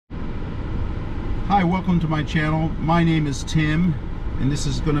Hi, welcome to my channel. My name is Tim, and this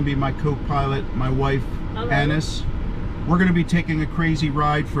is going to be my co-pilot, my wife, Annis. We're going to be taking a crazy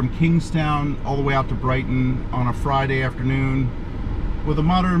ride from Kingstown all the way out to Brighton on a Friday afternoon with a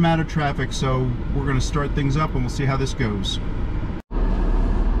moderate amount of traffic, so we're going to start things up and we'll see how this goes.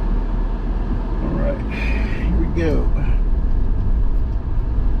 Alright, here we go.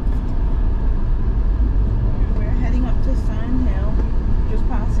 We're heading up to Sand Hill, just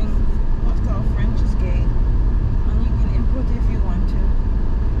passing what's called French's Gate, and you can input if you want to.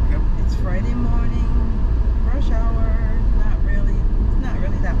 Yep. It's Friday morning, rush hour. It's not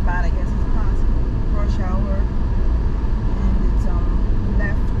really that bad, I guess. It's past rush hour, and it's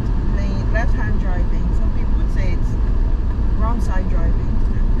left-hand driving. Some people would say it's wrong side driving,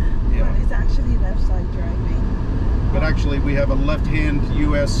 Yeah. but it's actually left side driving. But actually, we have a left-hand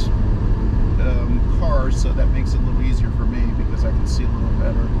U.S. car, so that makes it a little easier for me because I can see a little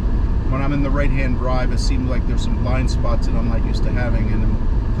better. When I'm in the right-hand drive, it seems like there's some blind spots that I'm not used to having, and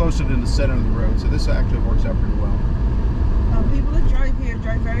I'm closer to the center of the road, so this actually works out pretty well. People that drive here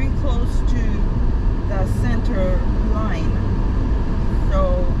drive very close to the center line.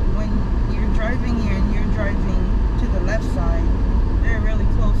 So when you're driving here and you're driving to the left side, they're really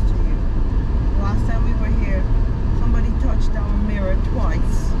close to you. Last time we were here, somebody touched our mirror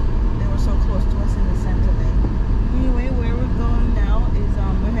twice. They were so close to us in the center lane. Anyway, where we're going now is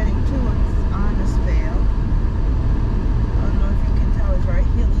we're heading towards Arnesvale. I don't know if you can tell, it's very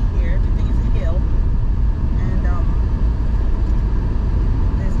hilly here. Everything is a hill. And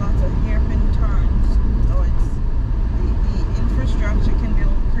there's lots of hairpin turns. So it's the infrastructure can be a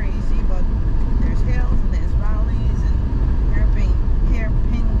little crazy, but there's hills and there's valleys and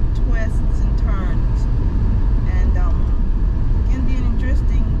hairpin twists and turns. And it can be an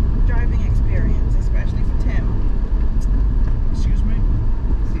interesting driving experience, especially for Tim. Excuse me?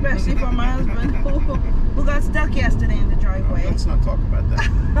 Especially for my husband who got stuck yesterday in the driveway. Let's not talk about that.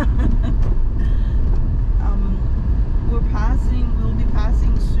 We'll be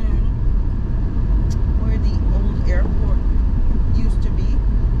passing soon where the old airport used to be.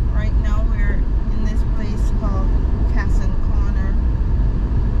 Right now we're in this place called Casson Corner.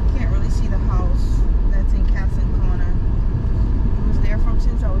 Can't really see the house that's in Casson Corner. It was there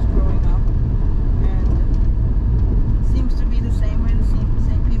since I was growing up, and it seems to be the same way. The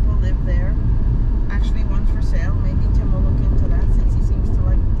same people live there. Actually, one's for sale. Maybe Tim will look into that since he seems to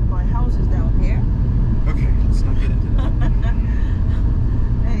like to buy houses down here. Okay, let's not get into that.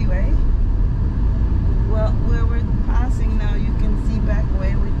 Anyway, well, where we're passing now, you can see back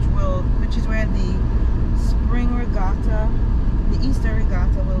way, which is where the spring regatta, the Easter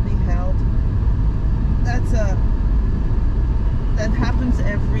regatta, will be held. That happens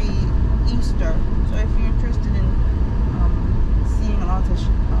every Easter. So if you're interested in seeing a lot of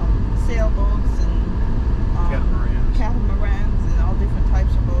sailboats and catamarans and all different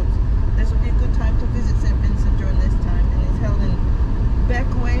types of boats, this would be a good time to visit St. Vincent during this time. And it's held in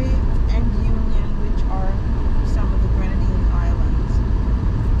Beckway and Union, which are some of the Grenadines islands.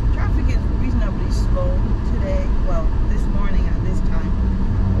 Traffic is reasonably slow today, well, this morning at this time,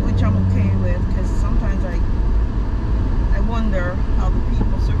 which I'm okay with, because sometimes I wonder how the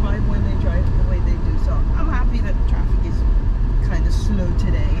people survive when they drive the way they do. So I'm happy that the traffic is kind of slow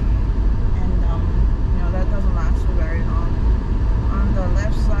today, and that doesn't last for very long. On the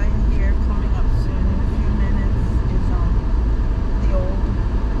left side here, coming up soon in a few minutes, is the old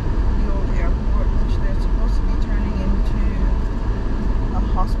airport, which they're supposed to be turning into a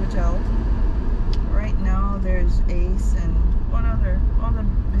hospital. Right now there's Ace, and what other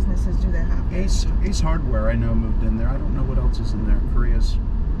businesses do they have? Ace Hardware, I know, moved in there. I don't know what else is in there. Korea's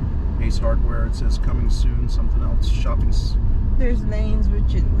Ace Hardware. It says coming soon. Something else. Shopping's. There's lanes where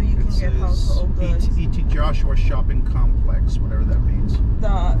you can get household goods. E.T. Joshua Shopping Complex, whatever that means.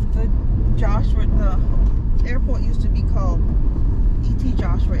 The airport used to be called E.T.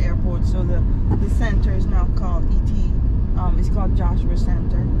 Joshua Airport, so the center is now called E.T. It's called Joshua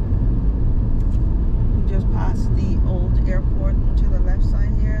Center. We just passed the old airport, and to the left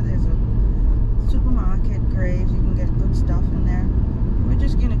side here, there's a supermarket, Graves. You can get good stuff in there. We're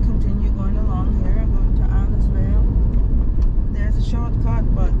just going to continue going along here, going to Arnesvale. There's a shortcut,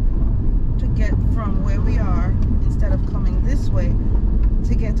 but to get from where we are, instead of coming this way,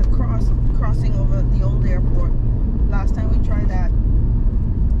 to get crossing over the old airport. Last time we tried that,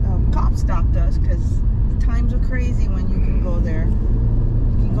 cops stopped us because the times are crazy when you can go there.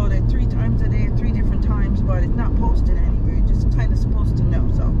 You can go there 3 times a day, 3 different times, but it's not posted anywhere. You're just kind of supposed to know.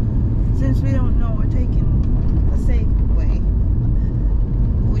 So since we don't know, we're taking a safe way,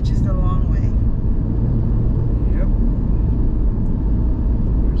 which is the long way. Yep.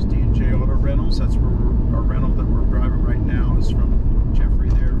 There's D&J Auto Rental. So that's where our rental that we're driving right now is from Jeffrey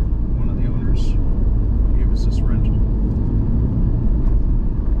there, one of the owners. Gave us this rental.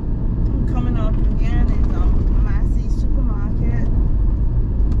 Coming up again is Massey Supermarket.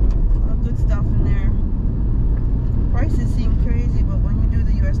 Good stuff in there. Prices seem crazy, but when you do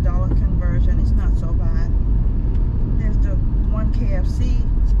the US dollar conversion, it's not so bad. There's the one KFC,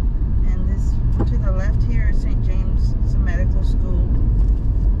 and this to the left here is St. James Medical School.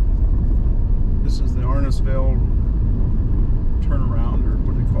 This is the Arnesville turnaround, or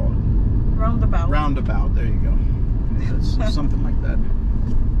what do they call it? Roundabout. Roundabout, there you go. It's something like that.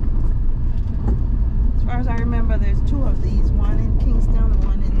 As far as I remember, there's two of these, one in Kingstown,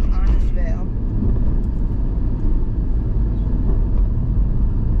 one in Arnesville.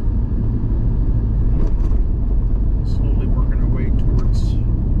 Slowly working our way towards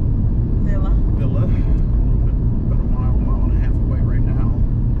Villa. Villa. A little bit, about a mile and a half away right now.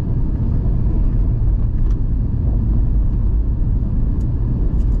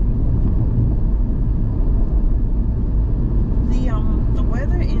 The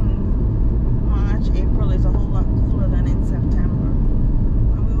weather in March, April is a whole lot cooler than in September.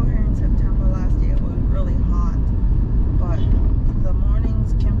 When we were here in September last year, it was really hot, but the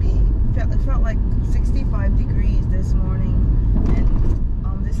mornings can be, it felt like 65 degrees this morning,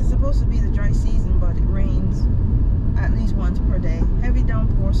 and this is supposed to be the dry season, but it rains at least once per day. Heavy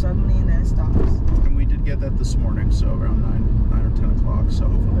downpour suddenly, and then it stops. And we did get that this morning, so around 9 or 10 o'clock, so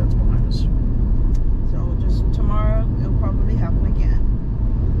hopefully that's behind us. So just tomorrow, it'll probably happen again.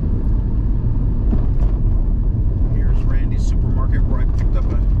 Here's Randy's Supermarket, where I picked up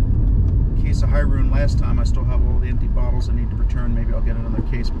a case of Hyroon last time. I still have all the empty bottles I need to return. Maybe I'll get another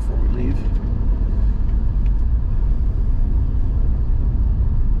case before we leave.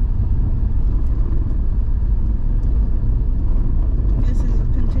 This is a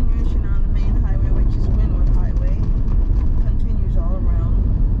continuation on the main highway, which is Wynwood Highway. Continues all around.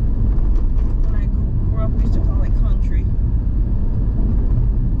 When I grew up, we used to call it country.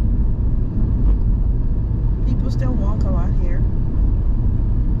 People still walk a lot here.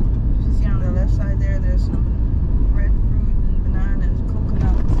 You see on the left side there, there's some red fruit and bananas,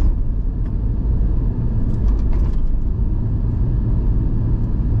 coconuts.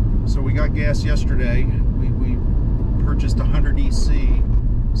 So we got gas yesterday. We purchased 100 EC.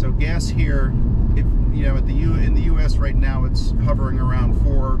 So gas here, if you know, in the US right now, it's hovering around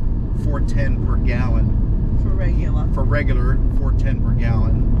 $4.10 per gallon. For regular. For regular, $4.10 per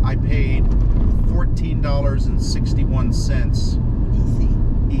gallon. I paid $14.61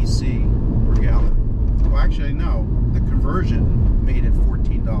 EC per gallon. Well, actually, no. The conversion made it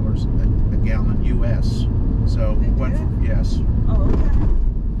 $14 a gallon US. So They went did? from, yes, Oh, okay.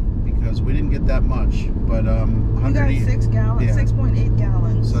 because we didn't get that much, but We got 6 gallons, yeah. 6.8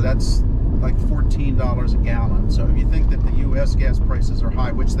 gallons. So that's like $14 a gallon. So if you think that the US gas prices are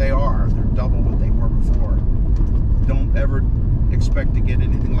high, which they are, they're double what they were before. Don't ever expect to get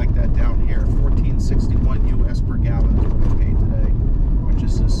anything like that down here. $14.61 US per gallon is what we paid today, which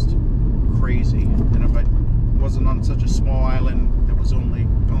is just crazy. And if I wasn't on such a small island that was only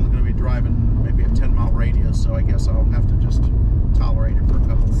going to be driving maybe a 10-mile radius, so I guess I'll have to just tolerate it for a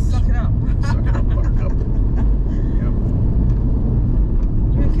couple weeks. Suck it up. Suck it up, buttercup. Yep.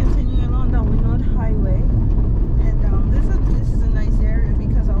 We're continuing along the Wynwood Highway, and this is a nice area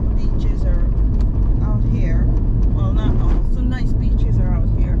because all the beaches are out here. Well, not all. Some nice beaches are out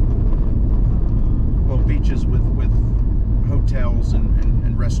here. Well, beaches with hotels and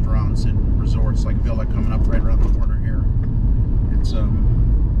restaurants and resorts like Villa coming up right around the corner here. It's we're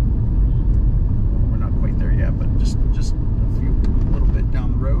not quite there yet, but just a little bit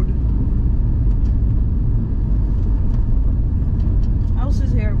down the road.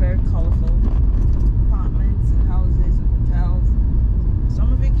 Houses here are very colorful. Apartments and houses and hotels.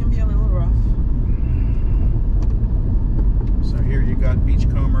 Some of it can be a little rough. So here you got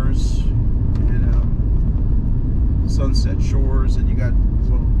beachcombers and Sunset Shores, and you got,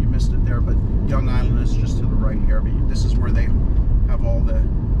 well, you missed it there, but Young Island is just to the right here. But this is where they have all the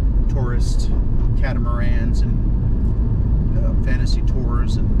tourist catamarans and fantasy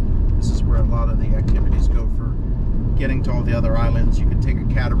tours, and this is where a lot of the activities go for getting to all the other islands. You can take a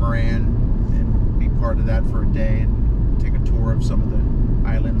catamaran and be part of that for a day and take a tour of some of the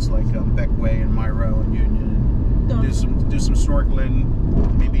islands like Beckway and Myro and Union, and do some snorkeling,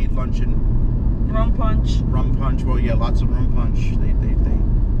 maybe eat lunch and Rum punch. Rum punch. Well, yeah, lots of rum punch. They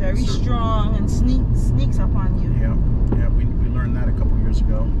Very strong and sneaks up on you. Yeah, we learned that a couple years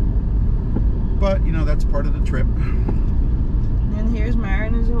ago. But you know, that's part of the trip. And here's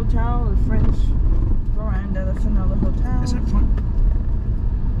Mariner's Hotel, the French veranda. That's another hotel. Isn't it fun?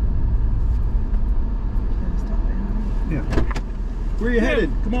 Where are you headed?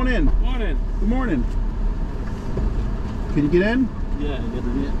 Come on in. Morning. Good morning. Can you get in? Yeah, get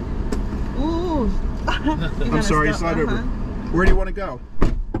in. Ooh. I'm sorry, slide over. Where do you want to go?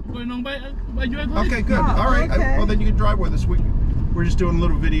 Going on by your advice. Okay, good. Oh, All right. okay. Well, then you can drive with us. We're just doing a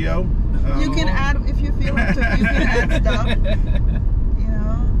little video. You can add, if you feel like to, you can add stuff. You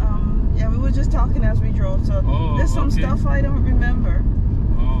know, yeah, we were just talking as we drove, so there's some stuff I don't remember.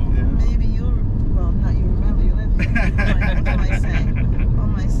 Oh. Yeah. Maybe you'll, well, not you remember, you live here. What am I saying? What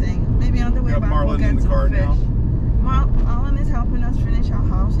am I saying? Maybe on the way Got back we'll Marlon get in the some car fish. now. Marlon is helping us finish our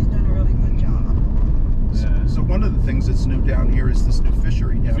house. He's doing a really good job. Yeah. So one of the things that's new down here is this new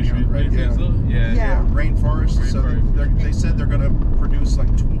fishery down here, right? Yeah. Yeah. Rainforest. So they said they're going to produce like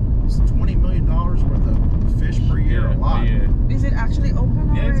 $20 million worth of fish per year. A lot. Yeah. Is it actually open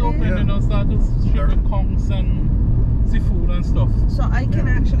already? Yeah, it's open. Yeah. You know, start to shipping conchs and seafood and stuff. So I can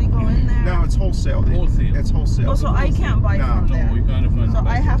actually go in there? No, it's wholesale. Wholesale. It's wholesale. Oh, so I can't buy from there? No, we can't find. So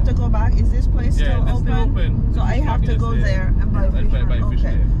I have to go back. Is this place still it's open? still open. So I have to go there and buy fish.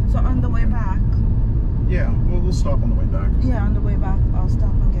 Okay. So on the way back? Yeah, well, we'll stop on the way back. Yeah, on the way back, I'll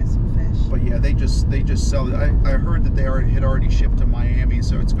stop and get some fish. But yeah, they just sell it. I heard that they had already shipped to Miami,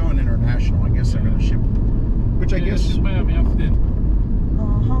 so it's going international. I guess they're going to ship, which I guess. Miami after.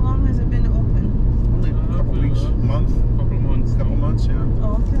 How long has it been open? Only a couple weeks, month. Couple months, yeah.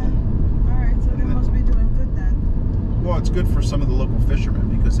 Oh, okay. All right, so they must be doing good then. Well, it's good for some of the local fishermen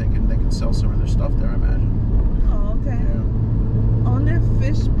because they can sell some of their stuff there, I imagine. Oh, okay. Yeah. Only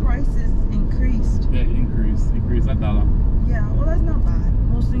fish prices increased. Yeah, increase $1. Yeah, well, that's not bad.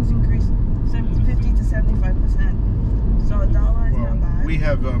 Most things increase 50 to 75%. So $1 is not bad. We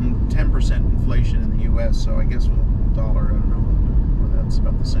have 10% inflation in the U.S., so I guess with $1, I don't know, well, that's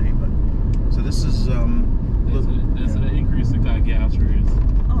about the same. But so this is There's an increase in gas rates.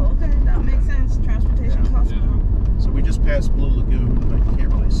 Oh, okay, that makes sense. Transportation costs more. So we just passed Blue Lagoon, but you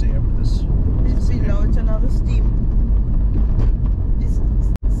can't really see it with this. It's below. It's another steep. It's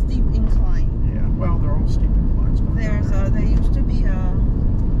steep incline. Yeah, well, they're all steep inclines. There used to be a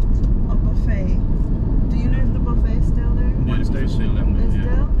buffet. Do you know if the buffet is still there? Wednesday still. It's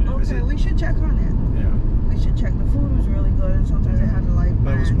still? Okay, we should check on it. Yeah. We should check. The food was really good, and sometimes they had a light band.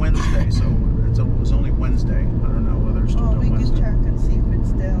 But it was Wednesday, so it was only Wednesday. I don't know whether it's still we doing Wednesday. can check and see if it's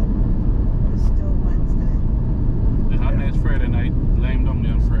still Wednesday. They had nice Friday night, lime down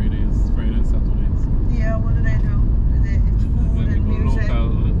there on Fridays and Saturdays. Yeah, what do they do? It's food and music.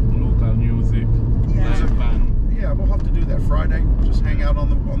 Local music. Yeah. Live band. Yeah, we'll have to do that Friday. Just hang out on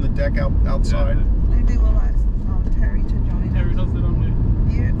the deck outside. Yeah. Maybe we'll ask Terry to join Terry us. does it on there.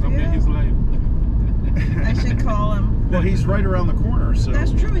 Yeah. He's live. I should call him. Well, he's right around the corner, so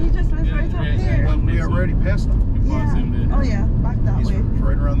That's true. He just lives right up here. we already passed him. Yeah. Oh yeah, back that He's way.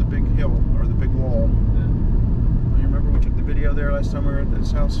 right around the big hill or the big wall. You remember we took the video there last time we were at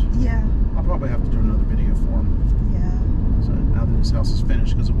this house? Yeah. I'll probably have to do another video for him. Yeah. So now that his house is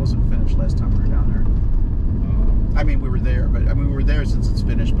finished, because it wasn't finished last time we were down there. I mean, we were there, but we were there since it's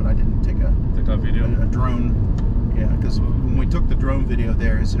finished. But I didn't take a video. A drone. Yeah, because when we took the drone video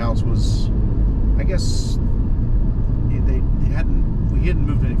there, his house was, I guess, we hadn't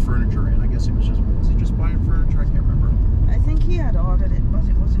moved any furniture in. I guess was he just buying furniture? I can't remember. I think he had ordered it, but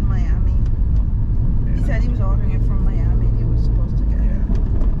it was in Miami. Yeah. He said he was ordering it from Miami and he was supposed to get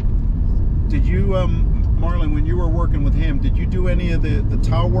it. Did you, Marlon, when you were working with him, did you do any of the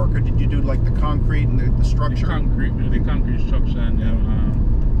tile work, or did you do like the concrete and the structure? The concrete structure, and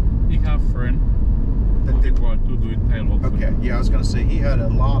he had a friend that did want to do it tile work. Okay, yeah, I was gonna say he had a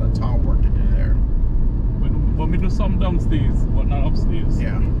lot of tile work to do there. But we do some downstairs, but not upstairs.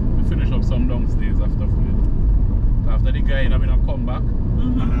 Yeah. We finish up some downstairs after the guy and I come back.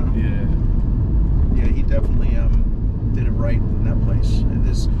 Yeah. Yeah, he definitely did it right in that place. And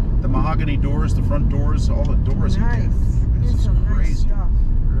the mahogany doors, the front doors, all the doors he did. It's just crazy. Nice stuff.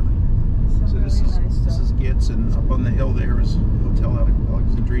 Really. So this is Gitz, and up on the hill there is Hotel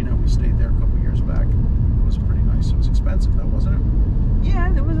Alexandrina. We stayed there a couple years back. It was pretty nice. It was expensive though, wasn't it? Yeah,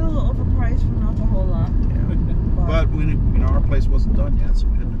 there was a little overpriced for not a whole lot. Yeah. But we, our place wasn't done yet, so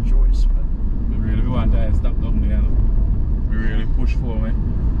we had no choice. But we want to stop down there. We really push for it.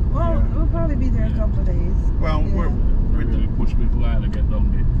 Well, we'll probably be there a couple of days. Well, we really push before I get down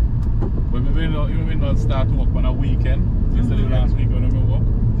there. But we don't start to work on a weekend. Instead of last week when we work,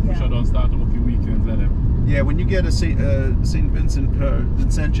 we should don't start to work the weekends. Yeah, when you get a St.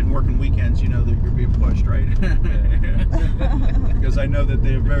 Vincentian working weekends, you know that you're being pushed, right? Because I know that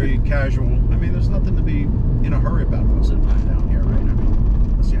they're very casual. I mean, there's nothing to be in a hurry about most of the time down here, right? I mean,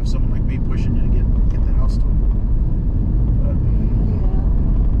 unless you have someone like me pushing you to get the house done. But,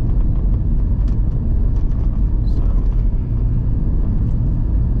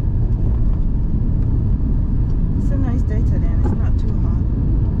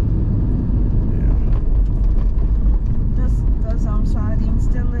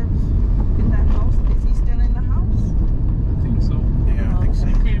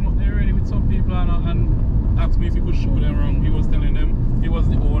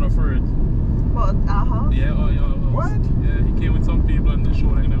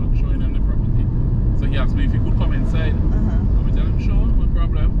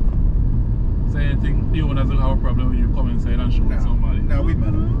 him come inside and shoot somebody. No, we met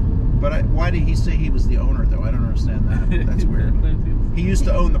him. But why did he say he was the owner, though? I don't understand that. That's weird. He used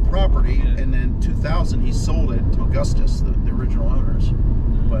to own the property, and then in 2000 he sold it to Augustus, the original owners.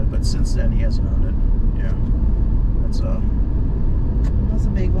 But since then he hasn't owned it. Yeah, that's a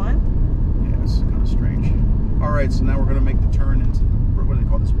big one. Yeah, it's kind of strange. All right, so now we're gonna make the turn into what do they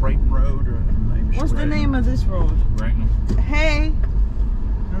call this, Brighton Road, or what's the name of this road? Brighton. Hey,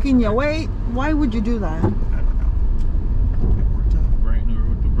 can you wait? Why would you do that? I don't know. It worked out. Brighton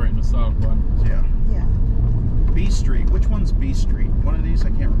Road to Brighton South one. Yeah. Yeah. B Street. Which one's B Street? One of these? I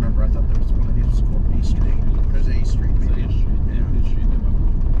can't remember. I thought there was one of these was called B Street. There's A Street. It's Maybe. A Street. Yeah. A Street.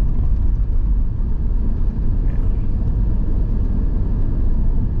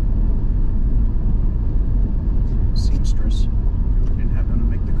 Seamstress. Didn't have them to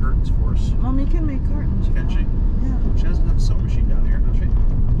make the curtains for us. Mommy can make curtains. Can she? Yeah. She doesn't have a sewing machine down here, does she?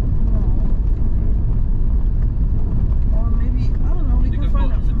 No. Or maybe, I don't know, we can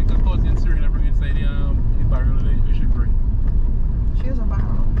find out. We can call in Serena bring inside the barrel we should bring. She has a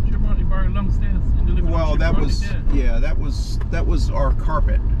barrel. She brought the barrel downstairs in the living room. Well, that was our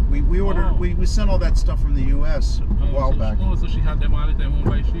carpet. We ordered we sent all that stuff from the US a while back. Oh, so she had them all the time home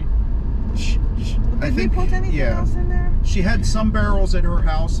by she? I Did think we put anything else in there? She had some barrels at her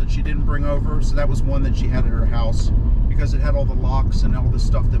house that she didn't bring over, so that was one that she had at her house because it had all the locks and all the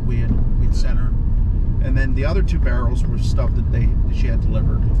stuff that we'd sent her. And then the other 2 barrels were stuff that she had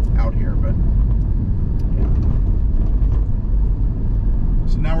delivered out here, but yeah.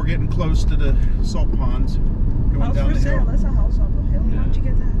 So now we're getting close to the salt ponds, going House down for the sale. hill. That's a house on the hill. Yeah. How'd you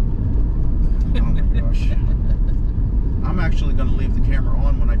get that? Oh my gosh. I'm actually going to leave the camera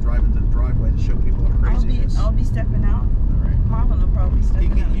on when I drive into the driveway to show people how crazy it is. I'll be stepping out. All right. Marlon will probably step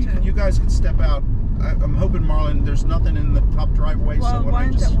out too. You guys can step out. I'm hoping, Marlon, there's nothing in the top driveway. Well, so why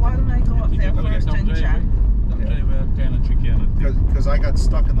don't I go up there first and check? Kind of tricky on it. Because I got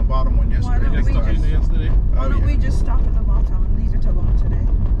stuck in the bottom one yesterday. Why don't we just- yesterday? Why don't we just stop at the bottom and leave it alone today?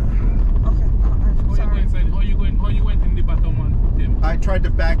 Okay. I'm sorry. How you went in the bottom one, Tim? I tried to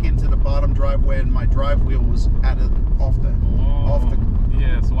back into the bottom driveway, and my drive wheel was off the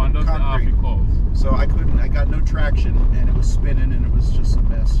yeah, so one does the half it calls. So I couldn't. I got no traction, and it was spinning, and it was just a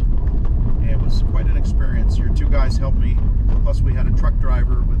mess. Yeah, it was quite an experience. Your 2 guys helped me. Plus, we had a truck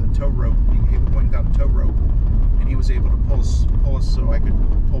driver with a tow rope. He went and got a tow rope, and he was able to pull us so I could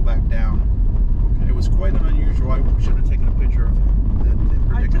pull back down. And it was quite an unusual. I should have taken a picture of the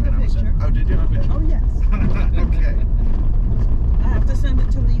predicament I was in. Oh, did you? Okay. Oh, yes. Okay. I have to send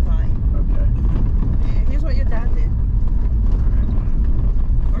it to Levi. Okay. Yeah, here's what your dad did.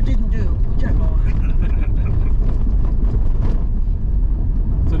 Or didn't do, whichever one.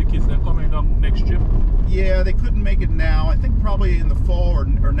 So the kids, they're coming down next trip? Yeah, they couldn't make it now. I think probably in the fall or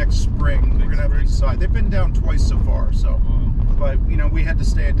next spring. We're going to have to decide. They've been down twice so far, so. But, you know, we had to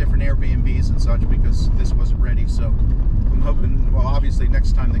stay at different Airbnbs and such because this wasn't ready, so I'm hoping, well, obviously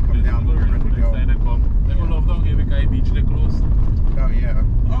next time they come down, we're ready to go. They go love down here because the beach they close. Oh, yeah.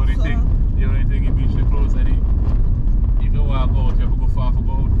 The only thing in beach they close, and if you walk out, you have to go far for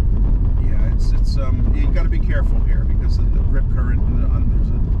go. Yeah, it's you got to be careful here because of the rip current and there's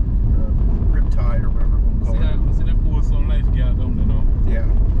a rip tide or whatever we'll call it. I see them post some lifeguard down there now.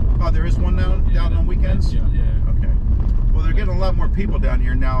 Yeah. Oh, there is one down on weekends? Yeah. Okay. Well, they're getting a lot more people down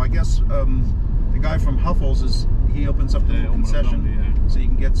here now. I guess the guy from Huffles he opens up the little concession so you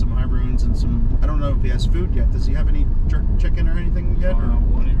can get some high runes and some. I don't know if he has food yet. Does he have any jerk chicken or anything yet?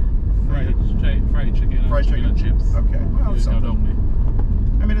 Only fried chicken. Fried chicken and chips. Okay. Well, it's something.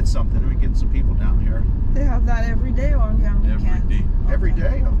 I mean, it's something. We get some people down here. They have that every day or only on weekends? Every day. Okay. Every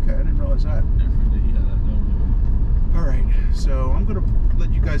day? Okay, I didn't realize that. Every day, yeah, that down All right, so I'm gonna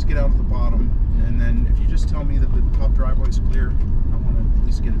let you guys get out at the bottom, and then if you just tell me that the top driveway is clear, I want to at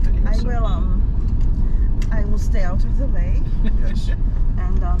least get a video. I will stay out of the way. Yes.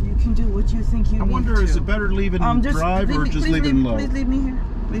 And you can do what you think you need to. I wonder, is it better leaving drive or just leaving low? Please leave me here.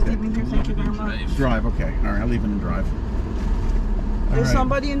 Please leave me here. Thank you very much. Drive, okay. All right, I'll leave it in drive. There's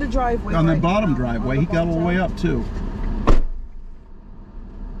somebody in the driveway. On the bottom driveway. He got all the way up, too.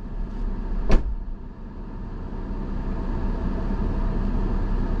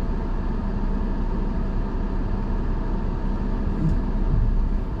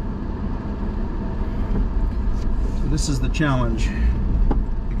 So this is the challenge.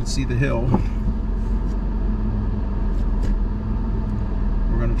 You can see the hill.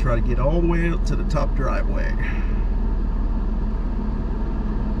 We're going to try to get all the way up to the top driveway.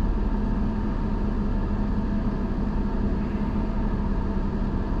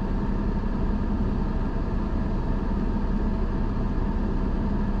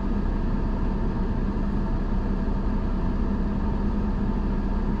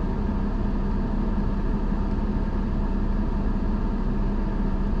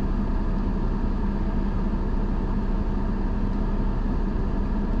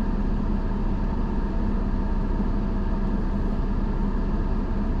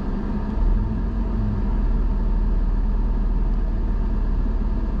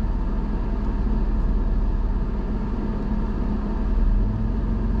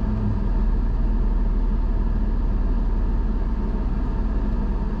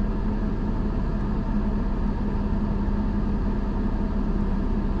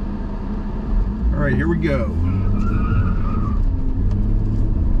 right, here we go.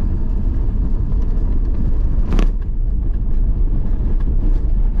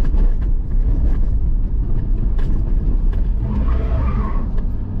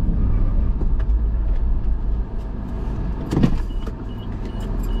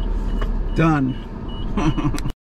 Done.